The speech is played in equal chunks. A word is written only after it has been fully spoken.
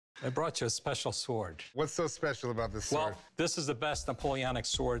I brought you a special sword. What's so special about this sword? Well, this is the best Napoleonic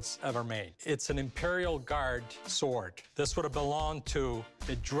swords ever made. It's an Imperial Guard sword. This would have belonged to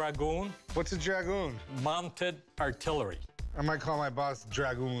a dragoon. What's a dragoon? Mounted artillery. I might call my boss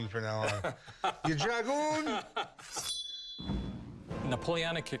Dragoon from now on. You dragoon?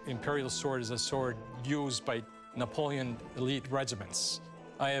 Napoleonic Imperial sword is a sword used by Napoleon elite regiments.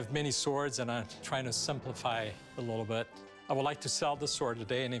 I have many swords, and I'm trying to simplify a little bit. I would like to sell the sword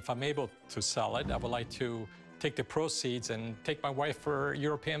today, and if I'm able to sell it, I would like to take the proceeds and take my wife for a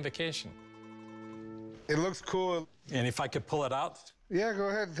European vacation. It looks cool. And if I could pull it out? Yeah, go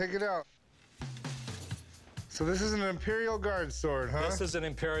ahead, take it out. So this is an Imperial Guard sword, huh? This is an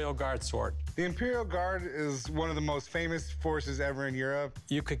Imperial Guard sword. The Imperial Guard is one of the most famous forces ever in Europe.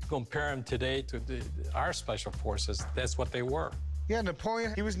 You could compare them today to our special forces. That's what they were. Yeah,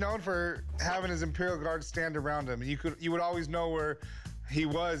 Napoleon, he was known for having his Imperial Guard stand around him. You would always know where he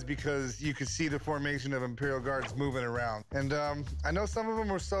was because you could see the formation of Imperial Guards moving around. And I know some of them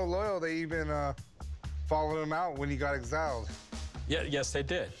were so loyal, they even followed him out when he got exiled. Yeah, yes, they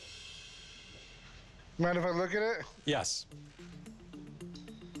did. Mind if I look at it? Yes.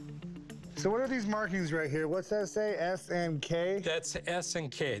 So what are these markings right here? What's that say, S and K? That's S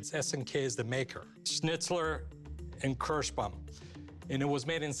and K. S and K is the maker. Schnitzler and Kirschbaum. And it was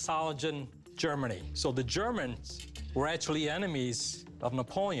made in Solingen, Germany. So the Germans were actually enemies of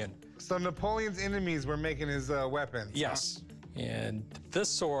Napoleon. So Napoleon's enemies were making his weapons? Yes. Huh? And this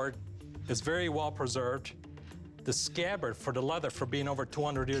sword is very well preserved. The scabbard for the leather, for being over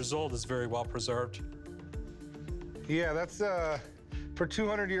 200 years old, is very well preserved. Yeah, that's, for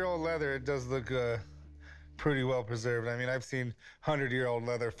 200-year-old leather, it does look pretty well preserved. I mean, I've seen 100-year-old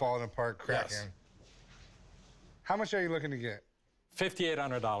leather falling apart, cracking. Yes. How much are you looking to get?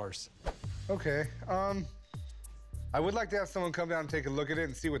 $5,800. Okay. I would like to have someone come down and take a look at it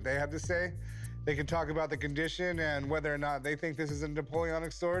and see what they have to say. They can talk about the condition and whether or not they think this is a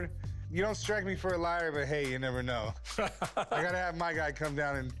Napoleonic sword. You don't strike me for a liar, but hey, you never know. I gotta have my guy come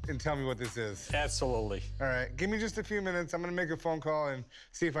down and tell me what this is. Absolutely. All right, give me just a few minutes. I'm gonna make a phone call and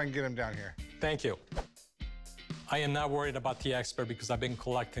see if I can get him down here. Thank you. I am not worried about the expert because I've been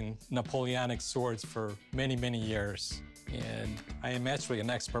collecting Napoleonic swords for many, many years. And I am actually an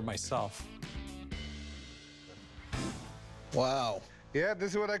expert myself. Wow. Yeah,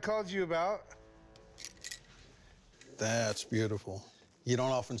 this is what I called you about. That's beautiful. You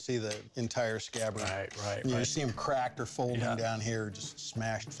don't often see the entire scabbard. Right. You just see them cracked or folding down here, just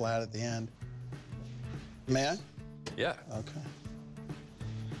smashed flat at the end. May I? Yeah. Okay.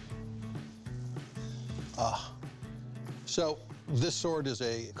 So this sword is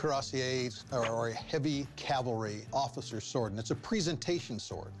a cuirassier or a heavy cavalry officer's sword, and it's a presentation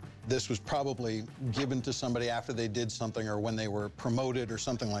sword. This was probably given to somebody after they did something or when they were promoted or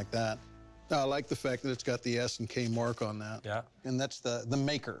something like that. I like the fact that it's got the S and K mark on that. Yeah. And that's the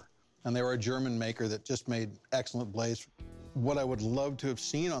maker. And they were a German maker that just made excellent blades. What I would love to have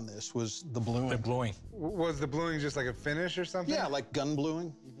seen on this was the bluing. The bluing. Was the bluing just like a finish or something? Yeah, like gun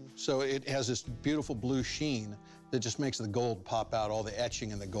bluing. So it has this beautiful blue sheen that just makes the gold pop out, all the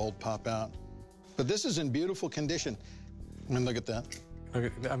etching and the gold pop out. But this is in beautiful condition. I mean, look at that. Look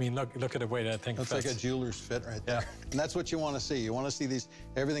at the way that thing fits. That's like a jeweler's fit right there. And that's what you want to see. You want to see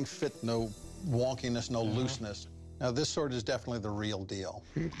everything fit, no wonkiness, no looseness. Now, this sword is definitely the real deal.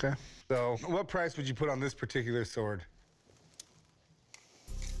 Okay. So what price would you put on this particular sword?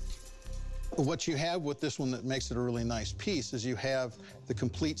 What you have with this one that makes it a really nice piece is you have the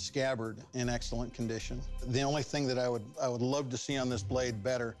complete scabbard in excellent condition. The only thing that I would love to see on this blade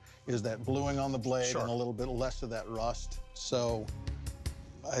better is that bluing on the blade and a little bit less of that rust. So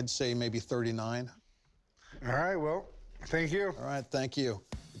I'd say maybe 39. All right, well, thank you. All right, thank you.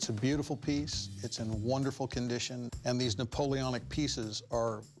 It's a beautiful piece. It's in wonderful condition. And these Napoleonic pieces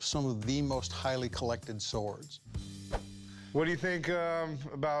are some of the most highly collected swords. What do you think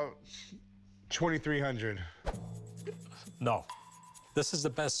about 2,300? No. This is the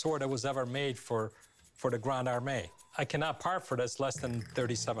best sword that was ever made for the Grande Armée. I cannot part for this less than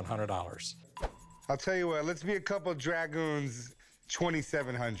 $3,700. I'll tell you what, let's be a couple dragoons,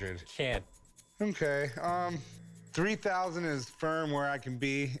 2,700. Can't. Okay, 3,000 is firm where I can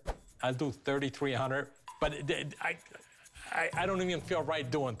be. I'll do 3,300, but I don't even feel right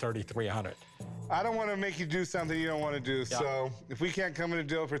doing 3,300. I don't want to make you do something you don't want to do, so if we can't come in a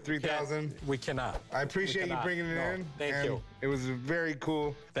deal for 3,000... We cannot. I appreciate you bringing it in. Thank you. It was very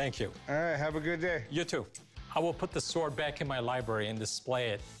cool. Thank you. All right, have a good day. You too. I will put the sword back in my library and display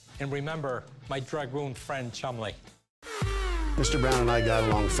it. And remember my dragoon friend, Chumlee. Mr. Brown and I got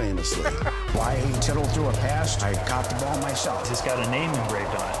along famously. Why he tittled through a pass, I caught the ball myself. It's got a name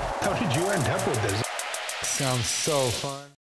engraved on it. went up with this. Sounds so fun.